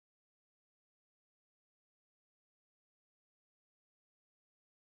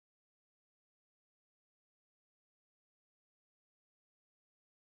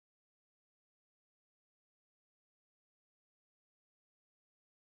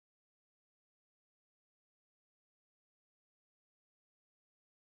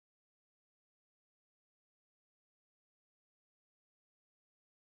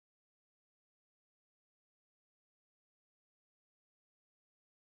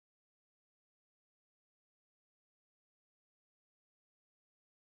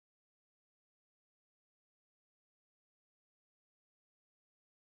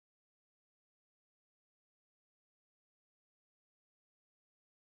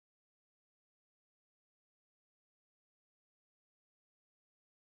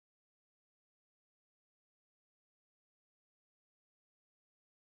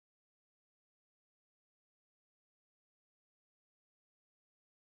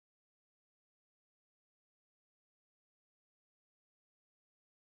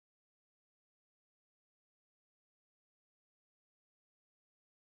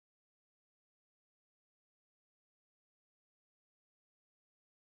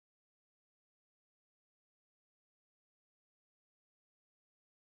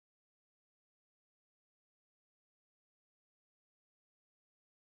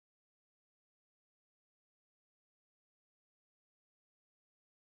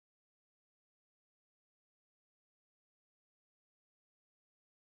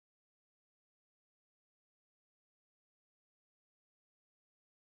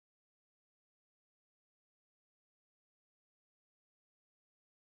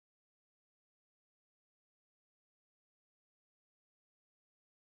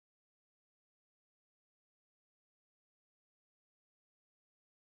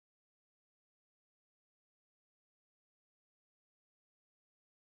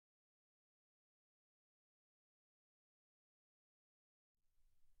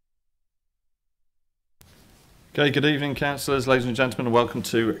Okay, good evening, councillors, ladies and gentlemen, and welcome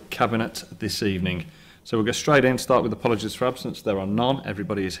to Cabinet this evening. So we'll go straight in, start with apologies for absence. There are none,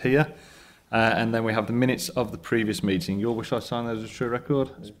 everybody is here. And then we have the minutes of the previous meeting. Your wish I sign those as a true record,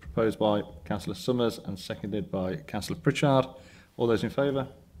 as proposed by Councillor Summers and seconded by Councillor Pritchard. All those in favour?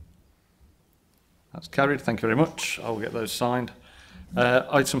 That's carried, thank you very much. I will get those signed.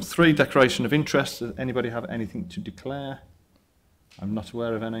 Item 3, declaration of interest. Does anybody have anything to declare? I'm not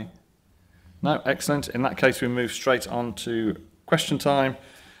aware of any. No, excellent. In that case, we move straight on to question time.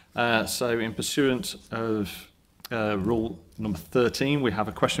 So in pursuant of rule number 13, we have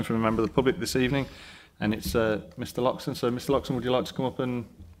a question from a member of the public this evening, and it's Mr. Loxton. So Mr. Loxton, would you like to come up and...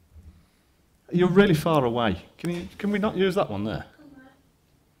 You're really far away. Can we not use that one there?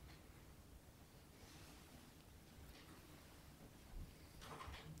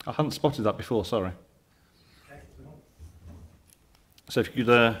 I hadn't spotted that before, sorry. So if you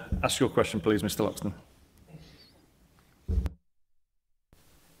could ask your question, please, Mr. Loxton.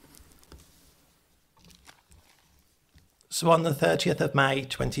 So on the 30th of May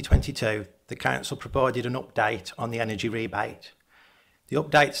 2022, the Council provided an update on the energy rebate. The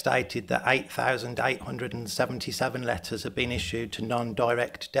update stated that 8,877 letters have been issued to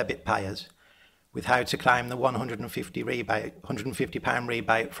non-direct debit payers with how to claim the £150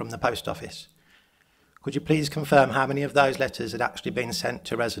 rebate from the Post Office. Could you please confirm how many of those letters had actually been sent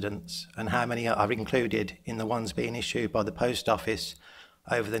to residents and how many are included in the ones being issued by the Post Office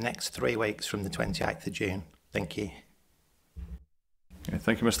over the next 3 weeks from the 28th of June? Thank you. Okay,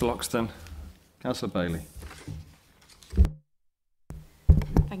 thank you, Mr. Loxton. Councillor Bailey.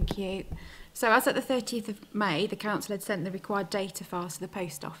 Thank you. So as at the 30th of May, the Council had sent the required data files to the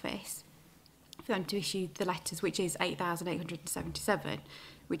Post Office for them to issue the letters, which is 8,877,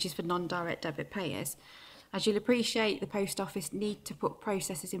 which is for non-direct debit payers. As you'll appreciate, the Post Office need to put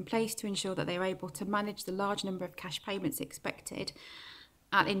processes in place to ensure that they are able to manage the large number of cash payments expected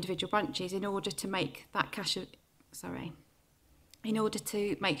at individual branches in order to make that in order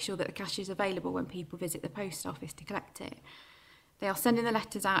to make sure that the cash is available when people visit the Post Office to collect it. They are sending the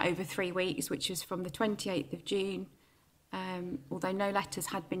letters out over 3 weeks, which is from the 28th of June. Although no letters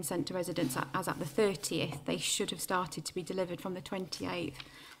had been sent to residents as at the 30th, they should have started to be delivered from the 28th,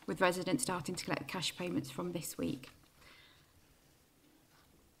 with residents starting to collect cash payments from this week.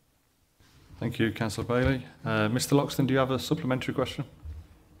 Thank you, Councillor Bailey. Mr. Loxton, do you have a supplementary question?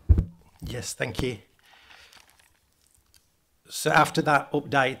 Yes, thank you. So after that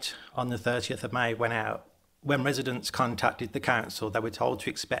update on the 30th of May went out, when residents contacted the Council, they were told to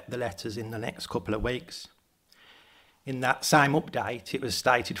expect the letters in the next couple of weeks. In that same update, it was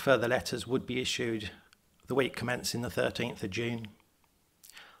stated further letters would be issued the week commencing the 13th of June.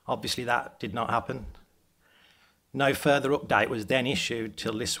 Obviously, that did not happen. No further update was then issued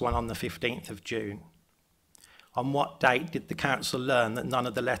till this one on the 15th of June. On what date did the Council learn that none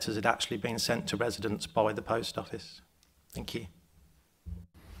of the letters had actually been sent to residents by the Post Office? Thank you.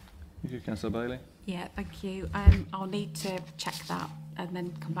 Thank you, Councillor Bailey. Yeah, thank you. I'll need to check that and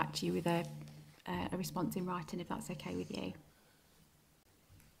then come back to you with a response in writing, if that's okay with you.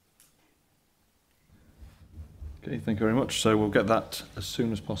 Okay, thank you very much. So we'll get that as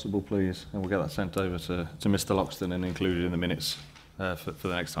soon as possible, please, and we'll get that sent over to Mr. Loxton and included in the minutes for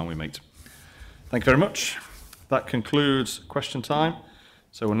the next time we meet. Thank you very much. That concludes question time.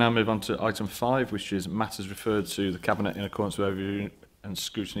 So we'll now move on to item 5, which is matters referred to the Cabinet in accordance with overview and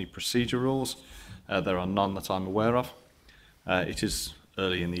scrutiny procedure rules. There are none that I'm aware of. It is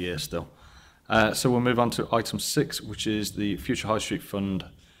early in the year still. So we'll move on to item 6, which is the Future High Street Fund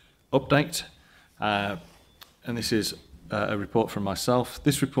update. And this is a report from myself.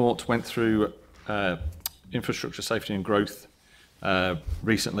 This report went through infrastructure safety and growth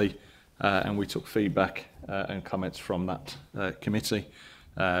recently, and we took feedback and comments from that committee,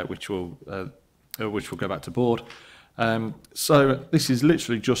 which will go back to board. So this is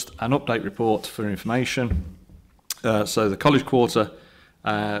literally just an update report for information. So the College Quarter,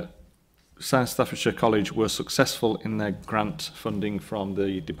 South Staffordshire College were successful in their grant funding from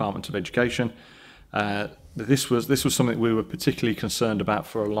the Department of Education. This was something we were particularly concerned about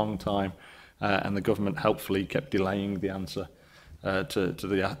for a long time, and the government helpfully kept delaying the answer to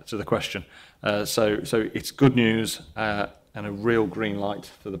the question. So it's good news and a real green light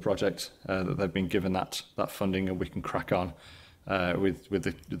for the project that they've been given that funding, and we can crack on with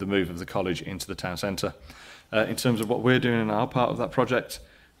the move of the college into the town centre. In terms of what we're doing in our part of that project,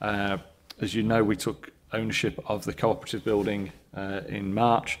 as you know, we took ownership of the cooperative building in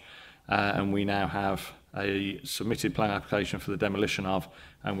March, and we now have a submitted plan application for the demolition of,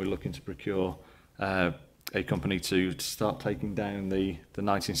 and we're looking to procure a company to start taking down the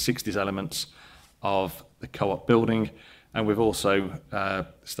 1960s elements of the co-op building, and we've also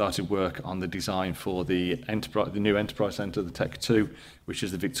started work on the design for the new Enterprise Centre, the Tech 2, which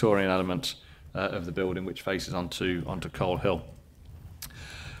is the Victorian element of the building, which faces onto Coal Hill.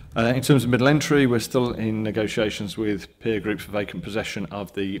 In terms of middle entry, we're still in negotiations with peer group for vacant possession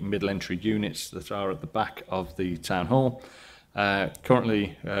of the middle entry units that are at the back of the town hall.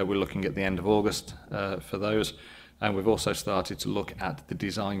 Currently, we're looking at the end of August for those, and we've also started to look at the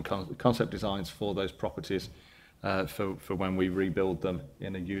design concept designs for those properties for when we rebuild them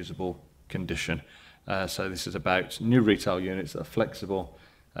in a usable condition. So this is about new retail units that are flexible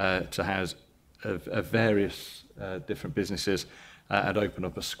to house various different businesses and open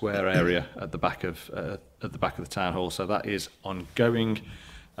up a square area at the back of the town hall. So that is ongoing.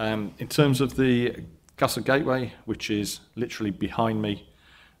 In terms of the Castle Gateway, which is literally behind me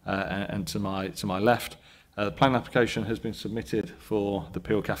and to my left, the planning application has been submitted for the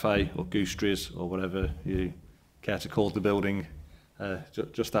Peel Cafe or Gooseberries or whatever you care to call the building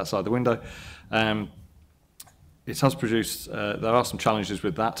just outside the window. It has produced, there are some challenges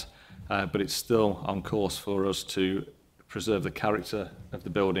with that, but it's still on course for us to preserve the character of the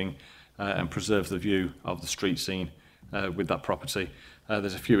building and preserve the view of the street scene with that property.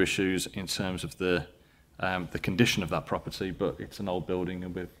 There's a few issues in terms of the condition of that property, but it's an old building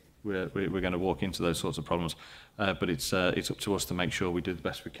and we're going to walk into those sorts of problems. But it's up to us to make sure we do the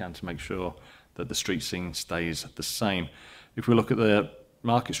best we can to make sure that the street scene stays the same. If we look at the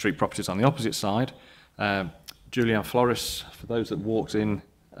Market Street properties on the opposite side, Julian Florists, for those that walked in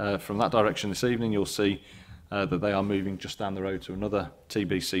from that direction this evening, you'll see that they are moving just down the road to another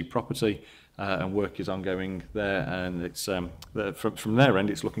TBC property, and work is ongoing there, and it's from their end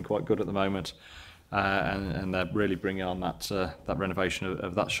it's looking quite good at the moment, and they're really bringing on that renovation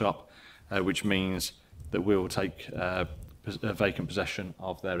of that shop, which means that we will take vacant possession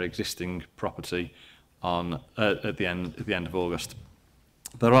of their existing property at the end of August.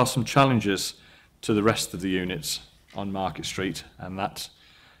 There are some challenges to the rest of the units on Market Street, and that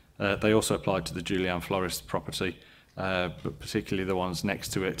they also apply to the Julian Florist property, but particularly the ones next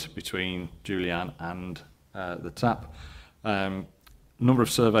to it between Julian and the tap. Number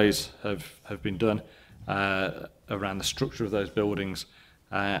of surveys have been done around the structure of those buildings,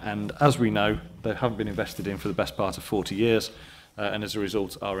 and as we know, they haven't been invested in for the best part of 40 years, and as a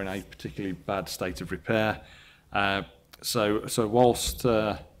result are in a particularly bad state of repair. So whilst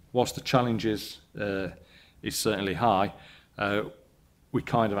the challenges is certainly high, we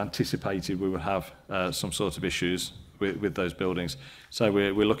kind of anticipated we would have some sort of issues with those buildings. So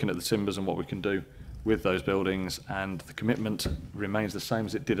we're looking at the timbers and what we can do with those buildings, and the commitment remains the same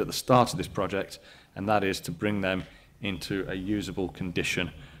as it did at the start of this project, and that is to bring them into a usable condition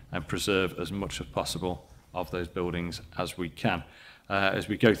and preserve as much as possible of those buildings as we can. As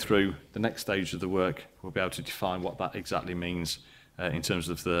we go through the next stage of the work, we'll be able to define what that exactly means in terms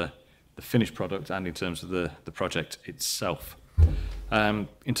of the finished product and in terms of the project itself.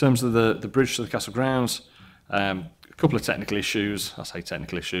 In terms of the bridge to the castle grounds, a couple of technical issues. I say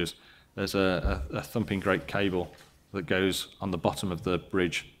technical issues. There's a thumping great cable that goes on the bottom of the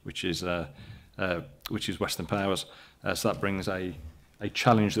bridge, which is Western Powers. So that brings a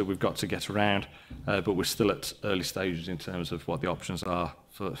challenge that we've got to get around, but we're still at early stages in terms of what the options are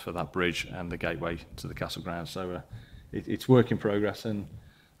for that bridge and the gateway to the castle grounds. So it's work in progress, and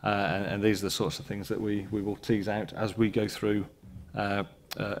these are the sorts of things that we will tease out as we go through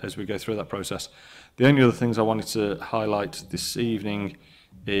that process. The only other things I wanted to highlight this evening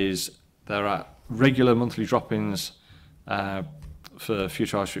is there are regular monthly drop-ins for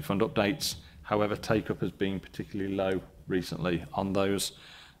future High Street Fund updates. However, take-up has been particularly low recently on those.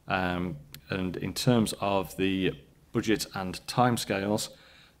 And in terms of the budget and timescales,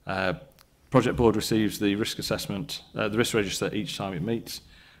 Project Board receives the risk assessment, the risk register each time it meets.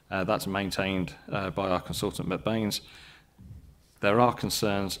 That's maintained by our consultant McBain's. There are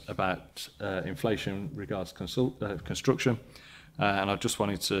concerns about inflation regards construction, and I just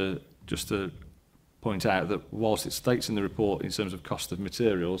wanted to point out that whilst it states in the report in terms of cost of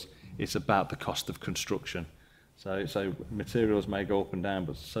materials, it's about the cost of construction. So materials may go up and down,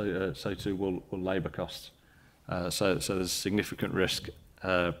 but so too will labour costs. So there's significant risk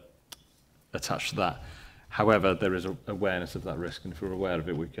attached to that. However, there is awareness of that risk, and if we're aware of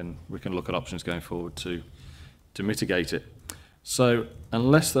it, we can look at options going forward to mitigate it. So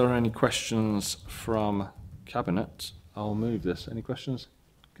unless there are any questions from Cabinet, I'll move this. Any questions?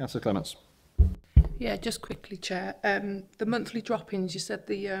 Councillor Clements. Yeah, just quickly, Chair. The monthly drop-ins, you said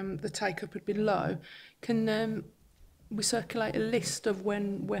the take-up had been low. Can we circulate a list of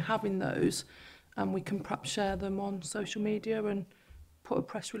when we're having those, and we can perhaps share them on social media and put a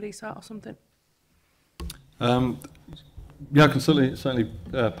press release out or something? Yeah, I can certainly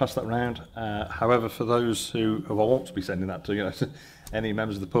pass that round. However, for those who I want to be sending that to, any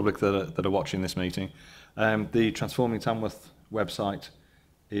members of the public that are watching this meeting, the Transforming Tamworth website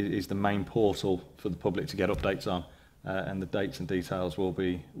is the main portal for the public to get updates on, and the dates and details will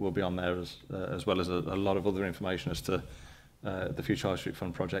be on there as well as a lot of other information as to the Future High Street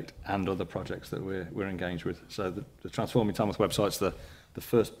Fund project and other projects that we're engaged with. So the Transforming Tamworth website's the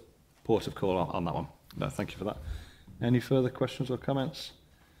first port of call on that one. No, thank you for that. Any further questions or comments?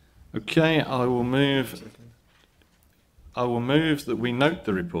 Okay, I will move that we note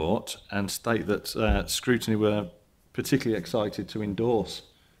the report and state that scrutiny were particularly excited to endorse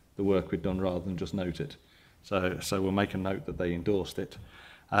the work we've done rather than just note it. So we'll make a note that they endorsed it.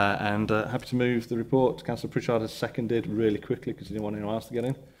 And happy to move the report. Councillor Pritchard has seconded really quickly because he didn't want anyone else to get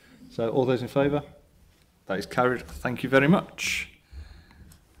in. So all those in favour? That is carried. Thank you very much.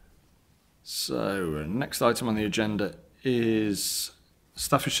 So next item on the agenda is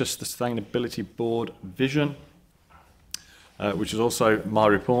Staffordshire Sustainability Board Vision, which is also my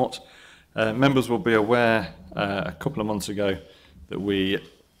report. Members will be aware a couple of months ago that we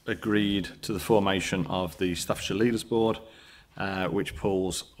agreed to the formation of the Staffordshire Leaders Board, which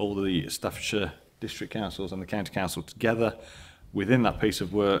pulls all the Staffordshire district councils and the county council together. Within that piece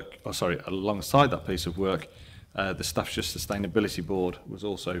of work, alongside that piece of work, the Staffordshire Sustainability Board was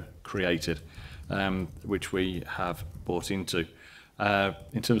also created, which we have bought into.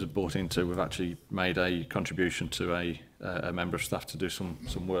 In terms of bought into, we've actually made a contribution to a member of staff to do some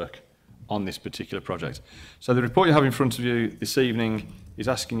work on this particular project. So the report you have in front of you this evening is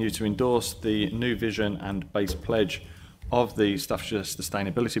asking you to endorse the new vision and base pledge of the Staffordshire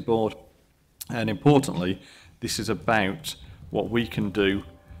Sustainability Board. And importantly, this is about what we can do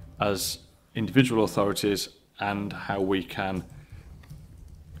as individual authorities and how we can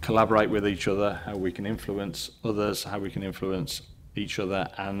collaborate with each other, how we can influence others, how we can influence each other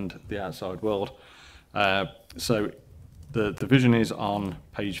and the outside world. So the vision is on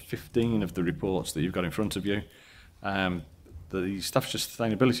page 15 of the reports that you've got in front of you. The Staffordshire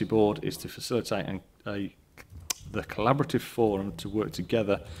Sustainability Board is to facilitate the collaborative forum to work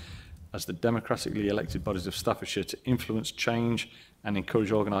together as the democratically elected bodies of Staffordshire to influence change and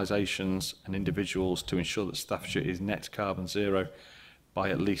encourage organisations and individuals to ensure that Staffordshire is net carbon zero by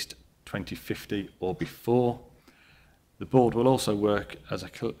at least 2050 or before. The board will also work as a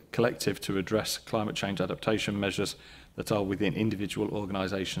collective to address climate change adaptation measures that are within individual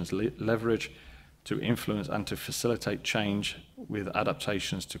organisations' leverage to influence and to facilitate change with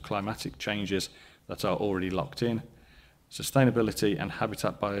adaptations to climatic changes that are already locked in. Sustainability and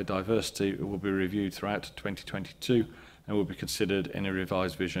habitat biodiversity will be reviewed throughout 2022 and will be considered in a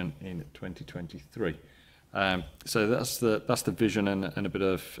revised vision in 2023. So that's the vision and a bit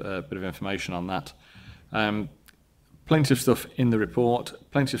of information on that. Plenty of stuff in the report,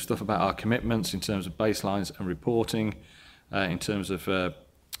 plenty of stuff about our commitments in terms of baselines and reporting, in terms of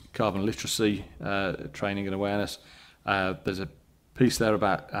carbon literacy, training and awareness. There's a piece there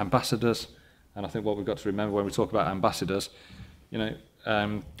about ambassadors, and I think what we've got to remember when we talk about ambassadors,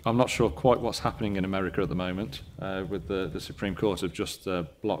 I'm not sure quite what's happening in America at the moment, with the Supreme Court have just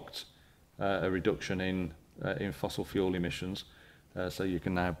blocked a reduction in fossil fuel emissions, so you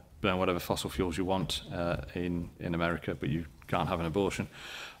can now burn whatever fossil fuels you want in America, but you can't have an abortion.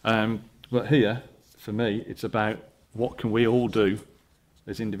 But here, for me, it's about what can we all do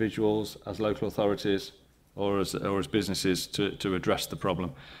as individuals, as local authorities, or as businesses to address the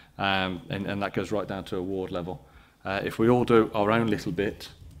problem, and that goes right down to a ward level. If we all do our own little bit,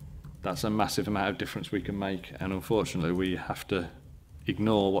 that's a massive amount of difference we can make, and unfortunately we have to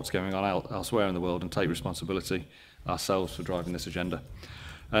ignore what's going on elsewhere in the world and take responsibility ourselves for driving this agenda.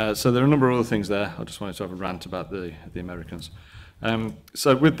 So there are a number of other things there. I just wanted to have a rant about the Americans.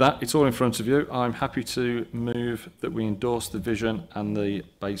 So with that, it's all in front of you. I'm happy to move that we endorse the vision and the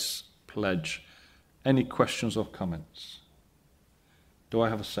base pledge. Any questions or comments? Do I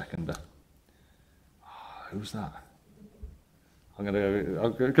have a seconder? Who's that? I'll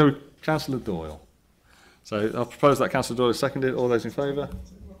go with Councillor Doyle. So I'll propose that Councillor Doyle is seconded. All those in favour?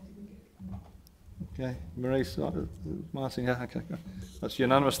 Okay, Maurice, Martin, yeah, okay. That's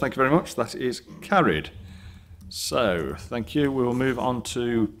unanimous. Thank you very much. That is carried. So, thank you. We will move on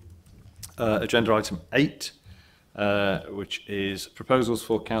to agenda item 8, which is proposals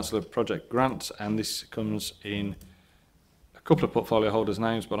for councillor project grants, and this comes in a couple of portfolio holders'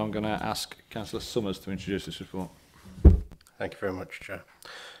 names, but I'm going to ask Councillor Summers to introduce this report. Thank you very much, Chair.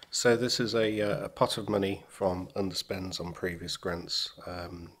 So this is a pot of money from underspends on previous grants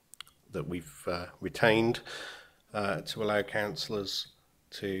that we've retained to allow councillors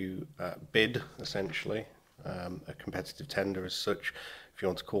to bid, essentially, a competitive tender as such, if you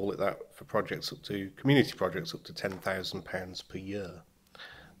want to call it that, for projects up to community projects up to £10,000 per year.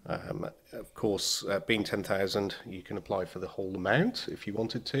 Of course, being 10,000, you can apply for the whole amount if you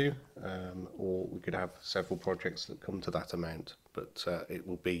wanted to, or we could have several projects that come to that amount, but it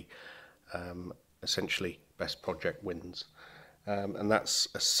will be essentially best project wins. And that's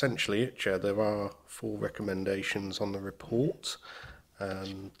essentially it, Chair. There are 4 recommendations on the report,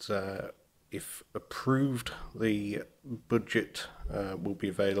 and if approved, the budget will be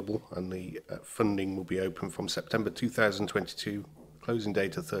available and the funding will be open from September 2022, closing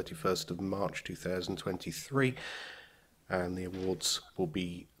date of 31st of March 2023, and the awards will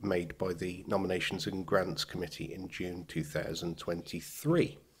be made by the Nominations and Grants Committee in June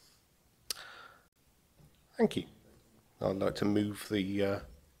 2023. Thank you. I'd like to move the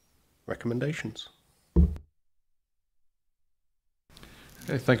recommendations.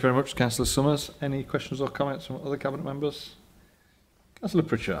 Okay, thank you very much, Councillor Summers. Any questions or comments from other Cabinet members? Councillor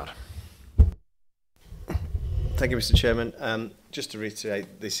Pritchard. Thank you, Mr. Chairman. Just to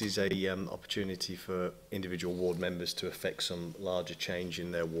reiterate, this is a opportunity for individual ward members to effect some larger change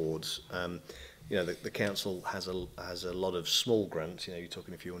in their wards. You know, the council has a lot of small grants. You know, you're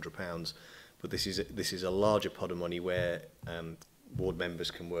talking a few £100s, but this is a larger pot of money where ward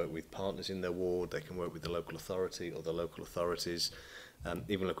members can work with partners in their ward. They can work with the local authority or the local authorities,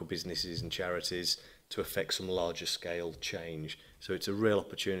 even local businesses and charities, to effect some larger scale change. So it's a real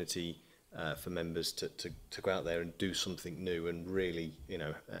opportunity for members to go out there and do something new and really, you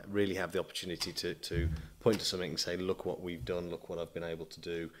know, really have the opportunity to point to something and say, look what we've done, look what I've been able to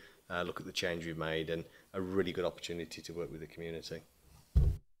do, look at the change we've made, and a really good opportunity to work with the community.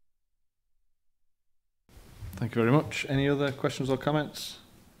 Thank you very much. Any other questions or comments?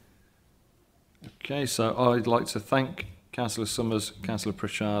 Okay, so I'd like to thank Councillor Summers, Councillor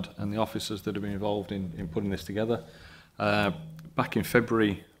Pritchard and the officers that have been involved in putting this together. Back in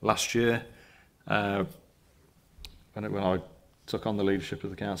February last year, when I took on the leadership of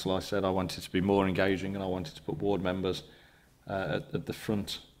the council, I said I wanted to be more engaging and I wanted to put ward members at the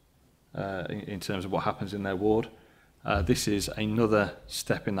front in terms of what happens in their ward. This is another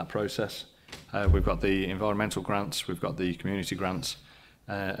step in that process. We've got the environmental grants, we've got the community grants,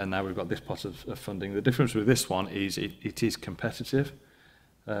 and now we've got this pot of funding. The difference with this one is it is competitive,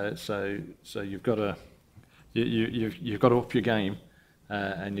 so you've got to you've got to up your game,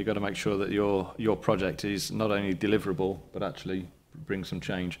 and you've got to make sure that your project is not only deliverable but actually brings some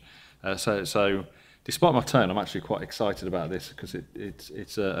change. So despite my tone, I'm actually quite excited about this because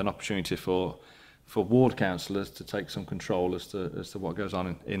it's an opportunity for ward councillors to take some control as to what goes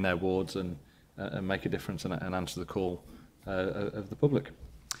on in their wards and make a difference and answer the call of the public.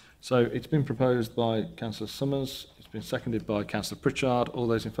 So it's been proposed by Councillor Summers, it's been seconded by Councillor Pritchard. All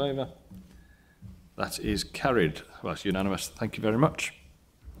those in favour? That is carried. Well, it's unanimous. Thank you very much.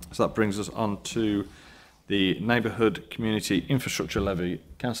 So that brings us on to the Neighbourhood Community Infrastructure Levy.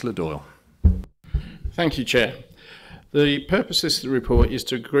 Councillor Doyle. Thank you, Chair. The purpose of the report is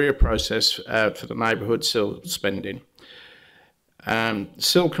to agree a process for the neighbourhood SIL spending.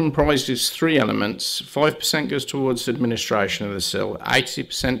 SIL comprises 3 elements. 5% goes towards administration of the SIL,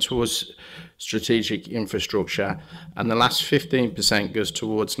 80% towards strategic infrastructure, and the last 15% goes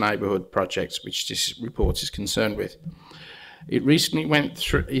towards neighbourhood projects, which this report is concerned with. It recently went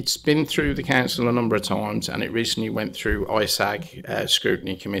through, it's been through the council a number of times, and it recently went through ISAG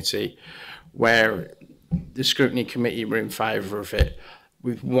scrutiny committee, where the scrutiny committee were in favour of it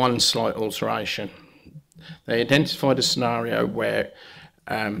with one slight alteration. They identified a scenario where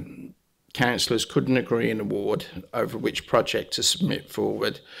councillors couldn't agree an award over which project to submit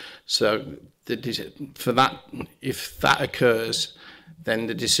forward. So for that, if that occurs, then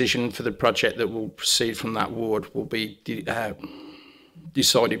the decision for the project that will proceed from that ward will be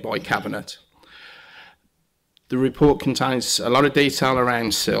decided by Cabinet. The report contains a lot of detail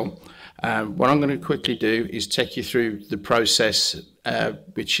around SIL. What I'm going to quickly do is take you through the process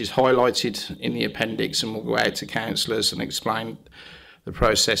which is highlighted in the appendix, and we'll go out to councillors and explain the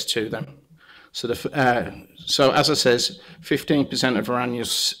process to them. So, so as I says, 15% of our annual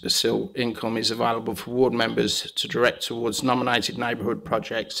SIL income is available for ward members to direct towards nominated neighbourhood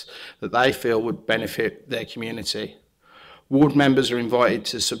projects that they feel would benefit their community. Ward members are invited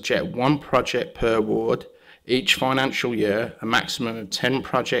to subject 1 project per ward. Each financial year, a maximum of 10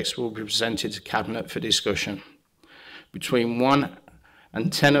 projects will be presented to Cabinet for discussion. Between 1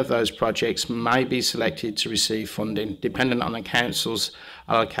 and 10 of those projects may be selected to receive funding, dependent on the Council's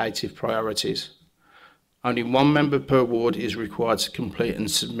allocated priorities. Only 1 member per ward is required to complete and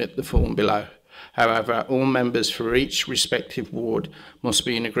submit the form below. However, all members for each respective ward must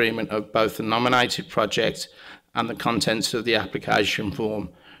be in agreement of both the nominated project and the contents of the application form.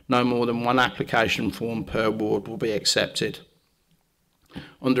 No more than one application form per ward will be accepted.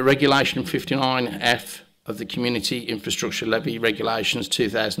 Under Regulation 59F of the Community Infrastructure Levy Regulations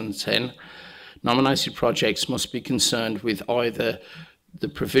 2010, nominated projects must be concerned with either the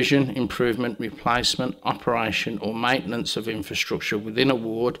provision, improvement, replacement, operation or maintenance of infrastructure within a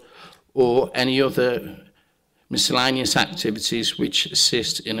ward, or any other miscellaneous activities which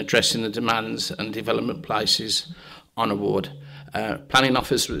assist in addressing the demands and development places on a ward. Planning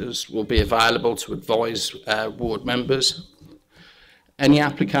officers will be available to advise ward members. Any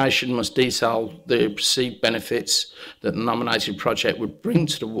application must detail the perceived benefits that the nominated project would bring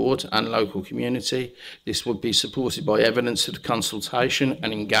to the ward and local community. This would be supported by evidence of the consultation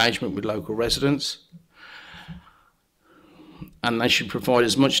and engagement with local residents. And they should provide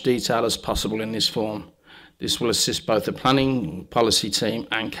as much detail as possible in this form. This will assist both the planning policy team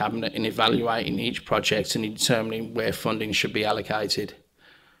and Cabinet in evaluating each project and in determining where funding should be allocated.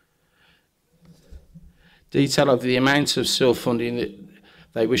 Detail of the amount of SIL funding that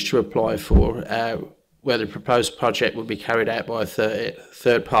they wish to apply for, where the proposed project will be carried out by a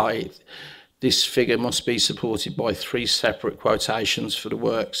third party. This figure must be supported by 3 separate quotations for the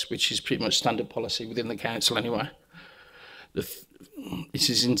works, which is pretty much standard policy within the council anyway. It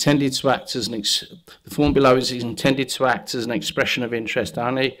is intended to act as the form below is intended to act as an expression of interest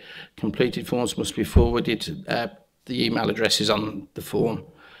only. Completed forms must be forwarded. The email address is on the form.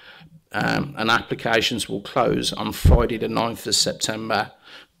 And applications will close on Friday the 9th of September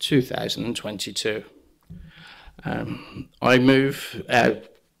 2022. I move that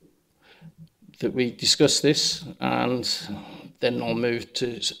we discuss this, and then I'll move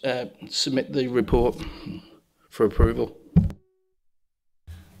to submit the report for approval.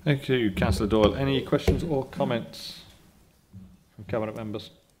 Thank you, Councillor Doyle. Any questions or comments from Cabinet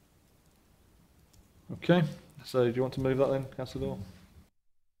members? Okay, so do you want to move that then, Councillor Doyle?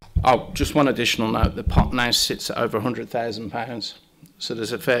 Oh, just one additional note. The pot now sits at over £100,000, so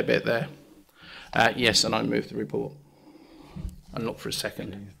there's a fair bit there. Yes, and I move the report. And look for a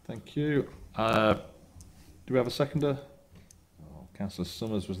second. Okay, thank you. Do we have a seconder? Oh, Councillor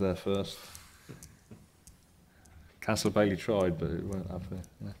Summers was there first. Councillor Bailey tried, but it won't have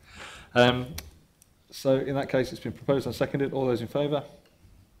it. Yeah. So in that case, it's been proposed and seconded. All those in favour?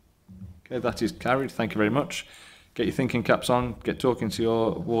 Okay, that is carried. Thank you very much. Get your thinking caps on. Get talking to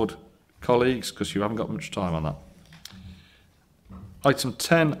your ward colleagues, because you haven't got much time on that. Item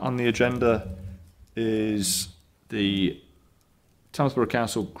 10 on the agenda is the Tamworth Borough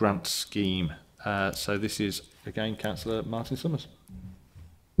Council grant scheme. So this is, again, Councillor Martin Summers.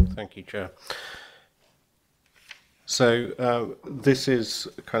 Thank you, Chair. So this is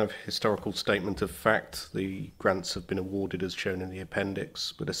a kind of historical statement of fact. The grants have been awarded as shown in the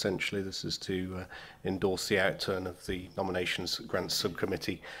appendix, but essentially this is to endorse the outturn of the nominations grants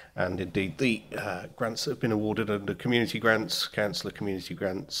subcommittee, and indeed the grants have been awarded under community grants, councillor community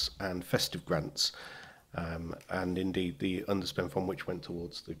grants and festive grants, and indeed the underspend fund which went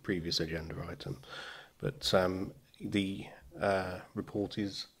towards the previous agenda item. But the report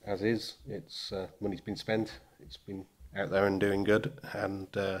is as is. It's money's been spent. It's been out there and doing good, and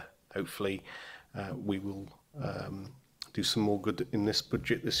hopefully we will do some more good in this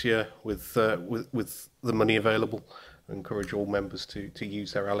budget this year with the money available. I encourage all members to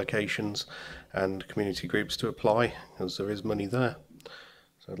use their allocations and community groups to apply, as there is money there.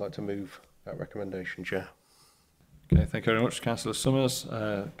 So I'd like to move that recommendation, Chair. Okay, thank you very much, Councillor Summers.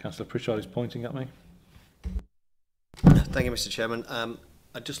 Councillor Pritchard is pointing at me. Thank you, Mr. Chairman.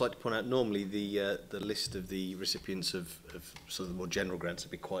 I'd just like to point out, normally the list of the recipients of sort of the more general grants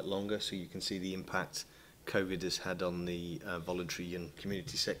would be quite longer, so you can see the impact COVID has had on the voluntary and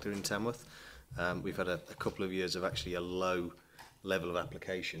community sector in Tamworth. We've had a couple of years of actually a low level of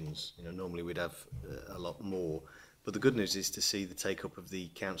applications. You know, normally we'd have a lot more. But the good news is to see the take-up of the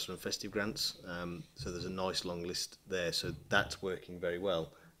council and festive grants. So there's a nice long list there, so that's working very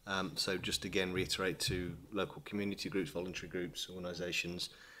well. So just again reiterate to local community groups, voluntary groups,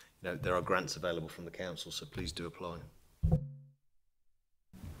 organisations, you know, there are grants available from the council, so please do apply.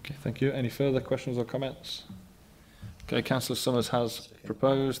 Okay, thank you. Any further questions or comments? Okay, Councillor Summers has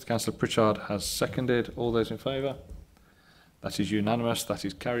proposed, Councillor Pritchard has seconded. All those in favour? That is unanimous, that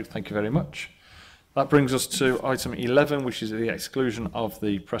is carried. Thank you very much. That brings us to item 11, which is the exclusion of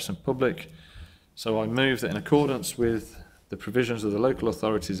the press and public. So I move that in accordance with the provisions of the Local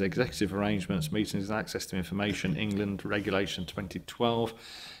Authorities Executive Arrangements, Meetings and Access to Information, England Regulation 2012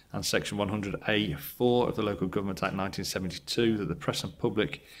 and Section 100A4 of the Local Government Act 1972, that the press and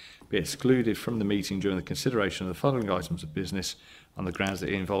public be excluded from the meeting during the consideration of the following items of business on the grounds that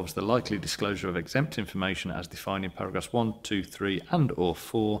it involves the likely disclosure of exempt information as defined in paragraphs 1, 2, 3 and or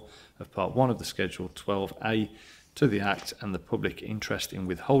 4 of Part 1 of the Schedule 12A to the Act, and the public interest in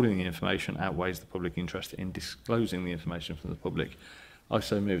withholding the information outweighs the public interest in disclosing the information from the public. I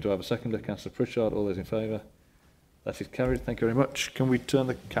so move. Do I have a seconder? Councillor Pritchard. All those in favour? That is carried. Thank you very much. Can we turn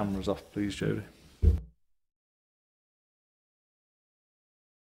the cameras off, please, Jodie?